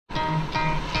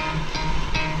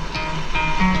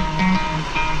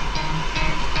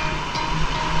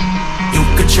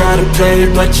try to play,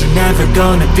 but you're never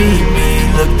gonna beat me.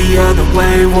 Look the other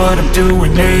way, what I'm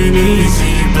doing ain't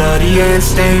easy. Bloody hands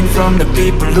stained from the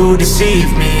people who deceive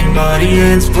me. Muddy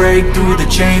hands break through the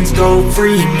chains, go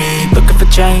free me. Looking for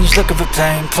change, looking for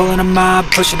pain, pulling a mob,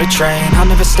 pushing a train. I'll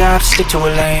never stop, stick to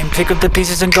a lane, pick up the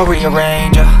pieces and go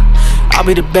rearrange. I'll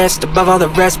be the best above all the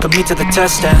rest, put me to the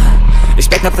test and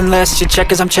expect nothing less, your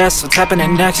check is I'm chess, what's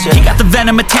happening next, yeah. He got the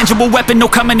venom, a tangible weapon, no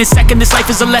coming in second. This life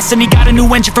is a lesson, he got a new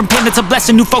engine from pain, that's a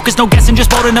blessing. New focus, no guessing,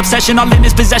 just bold and obsession, all in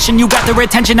his possession. You got their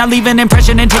attention, I'll leave an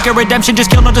impression and take your redemption.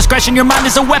 Just kill, no discretion, your mind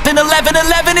is a weapon.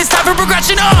 11-11, it's time for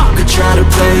progression, You could try to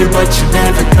play, but you're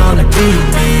never gonna beat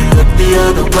me. Look the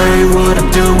other way, what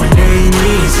I'm doing ain't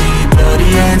easy.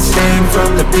 Bloody hands stained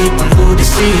from the people who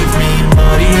deceive me.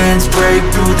 Muddy hands break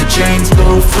through the chains,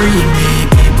 go free me.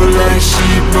 People like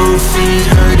sheep move feet,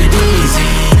 hurt it easy.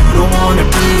 You don't wanna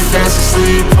be fast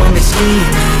asleep when they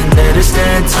scheming. Better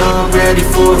stand tall, ready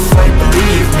for a fight,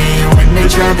 believe me. When they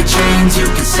drag the chains, you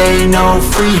can say no,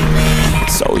 free me.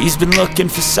 So he's been looking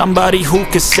for somebody who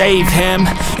could save him,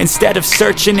 instead of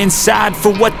searching inside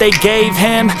for what they gave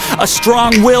him. A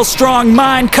strong will, strong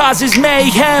mind causes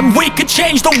mayhem. We could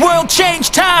change the world,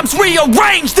 change times,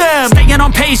 rearrange them. Staying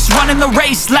on pace, running the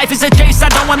race. Life is a chase, I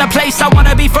don't want a place, I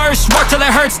wanna be first. Work till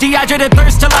it hurts, dehydrated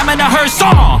thirst till I'm in a hearse.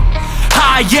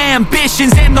 High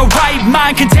ambitions in the right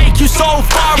mind can take you so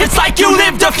far. It's like you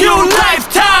lived a few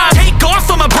lifetimes. Take off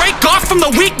from a break off from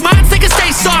the weak minds, they can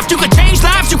stay soft. You can change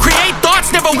lives, you create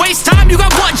thoughts, never waste time. You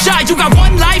got one shot, you got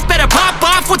one life, better pop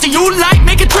off. What do you like?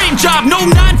 Make a dream job. No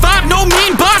 9-5, no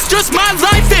mean boss, just my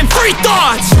life and free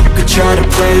thoughts. You could try to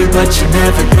play, but you're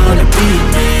never gonna beat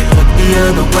me. Look the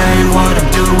other way, what I'm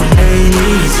doing ain't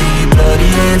easy.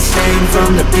 Bloody hands stained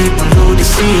from the people who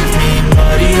deceive me.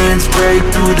 Muddy hands break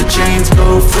through the chains,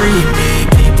 go free me.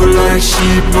 People like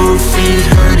sheep move feet,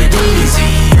 hurt it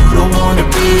easy. You don't wanna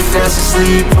be fast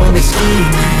asleep when they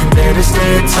scheming. Better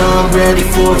stand tall, ready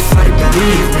for a fight,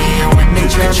 believe me. When they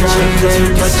try to play,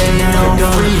 but they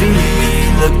know free me.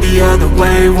 Look the other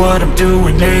way, what I'm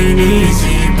doing ain't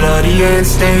easy. Bloody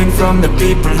hands stained from the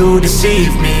people who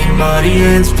deceive me. Muddy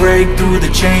hands break through the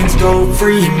chains, go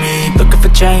free me. Looking for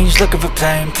change, looking for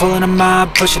pain, pulling a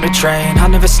mob, pushing a train. I'll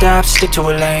never stop, stick to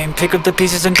a lane, pick up the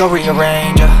pieces and go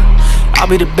rearrange. I'll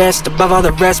be the best above all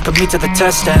the rest, put me to the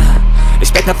test and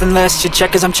expect nothing less, your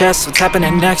check is I'm chess, what's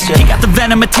happening next, yeah. He got the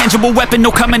venom, a tangible weapon,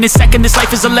 no coming in second. This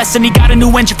life is a lesson, he got a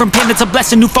new engine from pain, that's a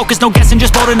blessing. New focus, no guessing,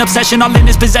 just bold and obsession, all in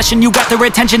his possession. You got their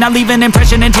attention, I'll leave an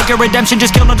impression and take your redemption.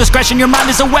 Just kill, no discretion, your mind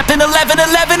is a weapon.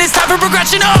 11-11, it's time for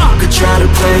progression, You could try to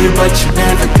play, but you're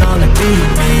never gonna beat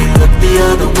me. Look the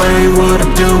other way, what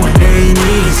I'm doing ain't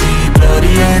easy.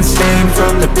 Bloody hands stained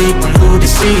from the people who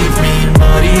deceive me.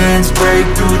 Muddy hands break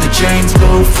through the chains,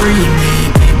 go free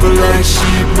me. People like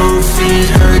sheep move feet,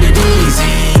 hurt it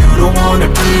easy. You don't wanna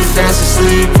be fast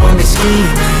asleep when they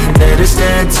scheming. Better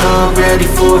stand tall, ready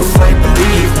for a fight,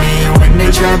 believe me. When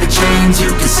they drag the chains, you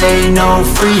can say no,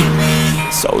 free me.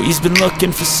 So he's been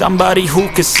looking for somebody who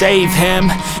could save him,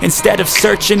 instead of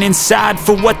searching inside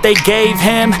for what they gave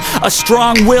him. A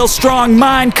strong will, strong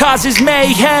mind causes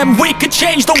mayhem. We could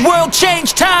change the world,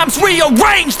 change times,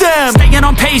 rearrange them. Staying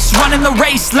on pace, running the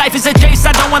race. Life is a chase,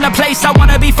 I don't want a place, I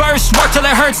wanna be first. Work till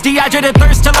it hurts, dehydrated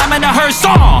thirst till I'm in a hearse.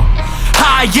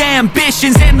 High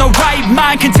ambitions in the right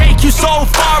mind can take you so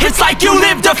far. It's like you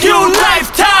lived a few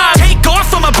lifetimes. Take off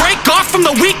from a break off from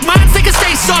the weak minds, they can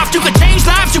stay soft. You can change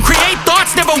lives, you create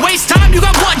thoughts, never waste time. You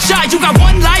got one shot, you got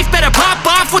one life, better pop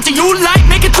off. What do you like?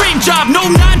 Make a dream job. No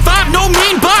 9-5, no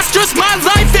mean boss, just my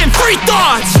life and free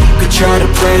thoughts. You could try to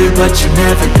play, but you're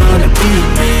never gonna beat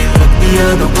me. Look the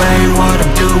other way, what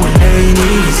I'm doing ain't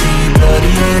easy.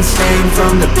 Bloody hands stained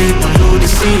from the people who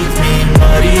deceive me.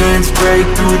 Muddy hands break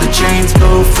through the chains,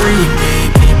 go free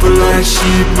me. People like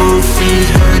sheep move feet,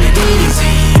 hurt it easy.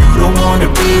 You don't wanna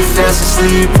be fast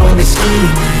asleep when they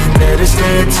scheming. Better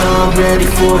stand tall, ready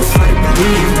for a fight,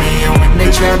 believe me. When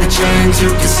they try the chains, you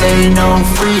can say no,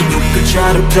 free me. You could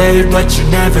try to play, but you're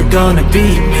never gonna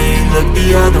beat me. Look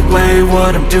the other way,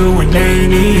 what I'm doing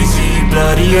ain't easy.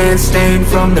 Bloody hands stained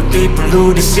from the people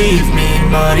who deceive me.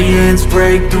 Muddy hands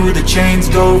break through the chains,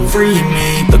 go free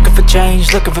me. Looking for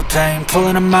change, looking for pain,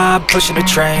 pulling a mob, pushing a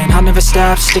train. I'll never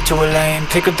stop, stick to a lane,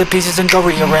 pick up the pieces and go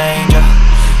rearrange.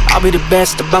 I'll be the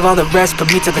best above all the rest,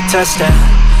 put me to the test and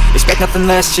expect nothing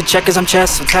less, your check is I'm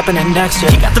chess, what's happening next,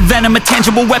 yeah. He got the venom, a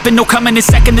tangible weapon, no coming in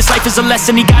second. This life is a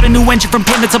lesson, he got a new engine from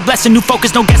pain, that's a blessing. New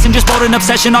focus, no guessing, just bold and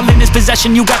obsession, all in his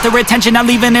possession. You got their attention, I'll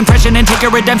leave an impression and take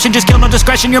your redemption. Just kill, no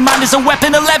discretion, your mind is a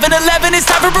weapon. 11-11, it's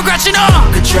time for progression,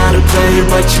 You could try to play,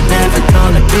 but you're never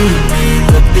gonna beat me.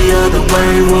 Look the other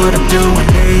way, what I'm doing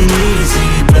ain't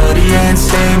easy. Bloody hands hands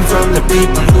stained from the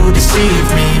people who deceive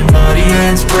me. Muddy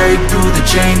hands break through the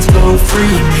chains, go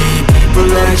free me. People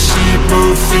like sheep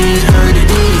move feet, hurt it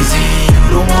easy.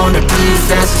 You don't wanna be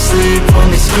fast asleep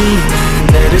on this scheming.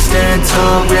 Better stand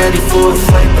tall, ready for a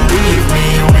fight, believe me.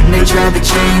 When they try the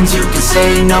chains, you can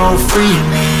say no, free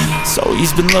me. So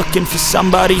he's been looking for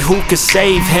somebody who could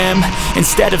save him,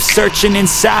 instead of searching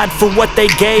inside for what they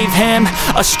gave him.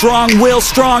 A strong will,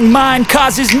 strong mind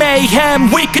causes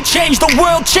mayhem. We could change the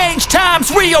world, change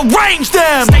times, rearrange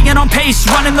them. Staying on pace,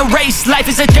 running the race. Life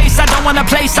is a chase, I don't want a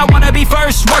place, I wanna be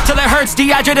first. Work till it hurts,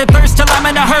 dehydrated thirst till I'm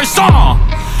in a hearse.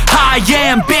 High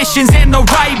ambitions and the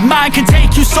right mind can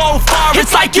take you so far.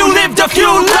 It's like you lived a few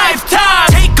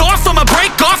lifetimes. Take off from a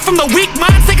break off from the weak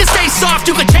minds. They can stay soft.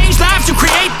 You can change lives, you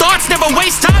create thoughts, never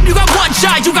waste time. You got one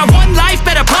shot, you got one life.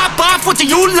 Better pop off. What do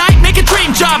you like? Make a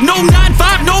dream job. No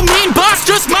 9-5, no mean boss.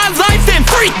 Just my life and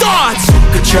free thoughts. You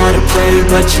could try to play,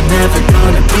 but you're never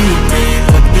gonna beat me.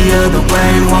 Look the other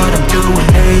way, what I'm doing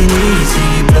ain't easy.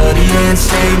 Bloody hands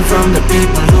stained from the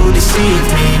people who deceive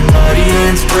me. Muddy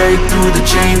hands break through the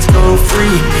chains, go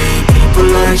free me. People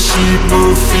like sheep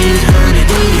move feet, hurt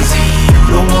it easy.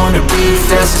 You don't wanna be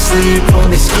fast asleep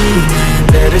on this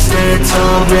scheming. Better stand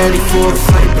tall, ready for a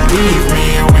fight, believe me.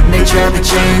 When they try the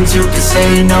chains, you can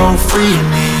say no, free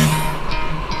me.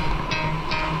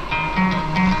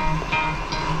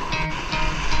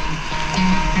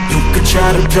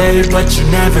 Try to play, but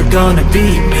you're never gonna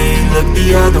beat me. Look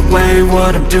the other way,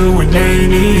 what I'm doing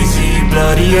ain't easy.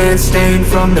 Bloody hands stained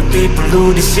from the people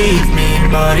who deceive me.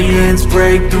 Muddy hands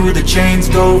break through the chains,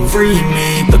 go free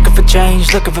me. Looking for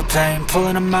change, looking for pain,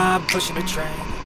 pulling a mob, pushing a train.